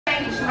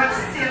much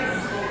since.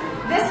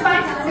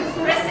 Despite its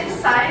impressive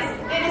size,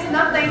 it is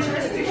not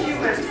dangerous to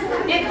humans.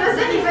 It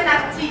doesn't even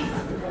have teeth.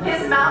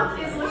 His mouth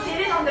is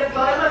located on the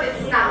bottom of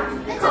its snout,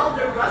 called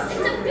the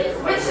rostrum,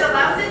 which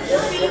allows it to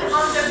feed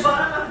on the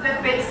bottom of the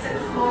basin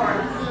floor.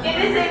 It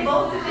is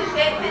able to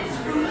detect its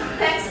food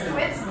thanks to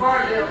its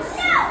barbels.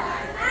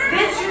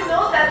 Did you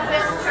know that the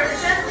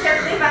sturgeon can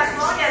live as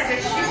long as a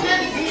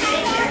human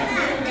being?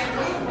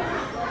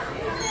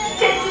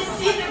 Can you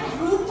see the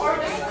group or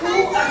the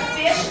school of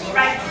fish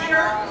right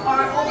here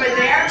or over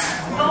there?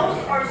 Those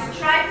are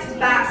striped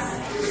bass.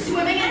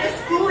 Swimming in a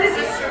school is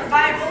a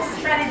survival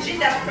strategy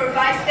that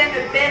provides them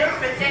a better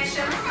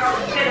protection from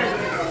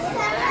predators.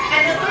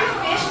 Another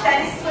fish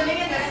that is swimming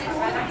in the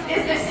school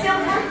is the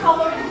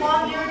silver-colored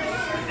one near the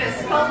surface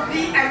called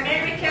the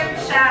American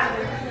shad.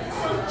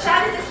 So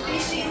shad is a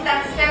species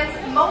that spends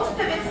most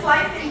of its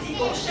life in the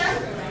ocean,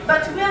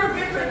 but will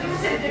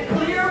reproduce in the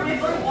clear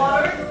river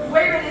water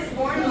where it is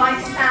born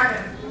like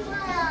salmon.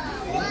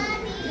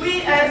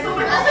 So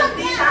with all of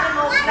these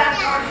animals that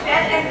are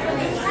fed and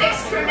produce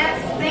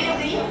excrements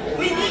daily,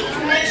 we need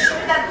to make sure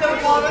that the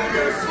water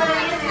they're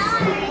swimming in is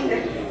clean.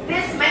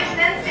 This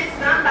maintenance is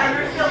done by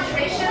your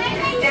filtration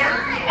system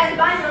and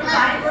by your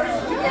divers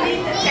who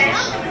clean the tank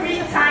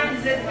 3 times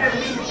a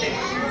week.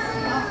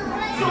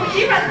 So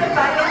here at the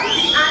Biodome,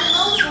 the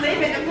animals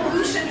live in a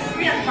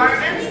pollution-free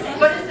environment,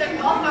 but in the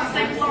Gulf of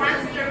St.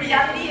 Lawrence, the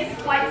reality is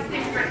quite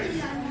different.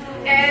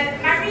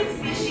 Marine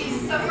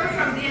species suffer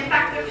from the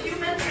impact of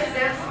human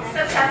presence,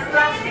 such as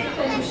plastic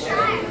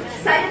pollution.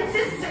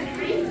 Scientists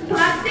agree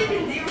plastic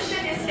in the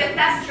ocean is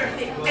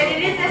catastrophic, and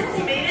it is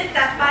estimated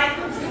that by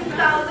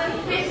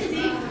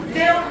 2050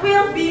 there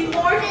will be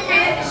more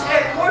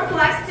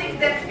plastic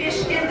than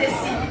fish in the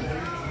sea.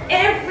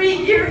 Every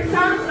year,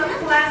 tons of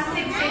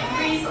plastic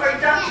debris are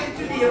dumped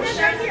into the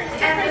ocean,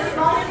 and the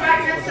small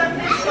fragments of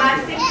this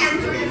plastic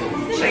enter the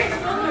food chain.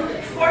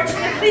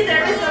 Fortunately,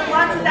 there is a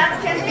lot that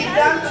can be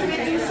done to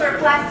reduce our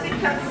plastic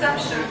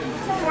consumption.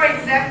 For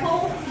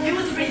example,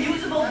 use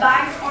reusable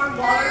bags or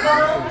water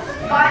bottles,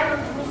 buy your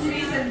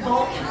groceries in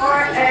bulk,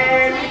 or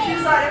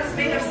refuse items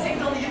made of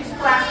single-use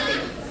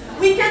plastic.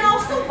 We can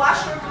also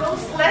wash our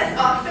clothes less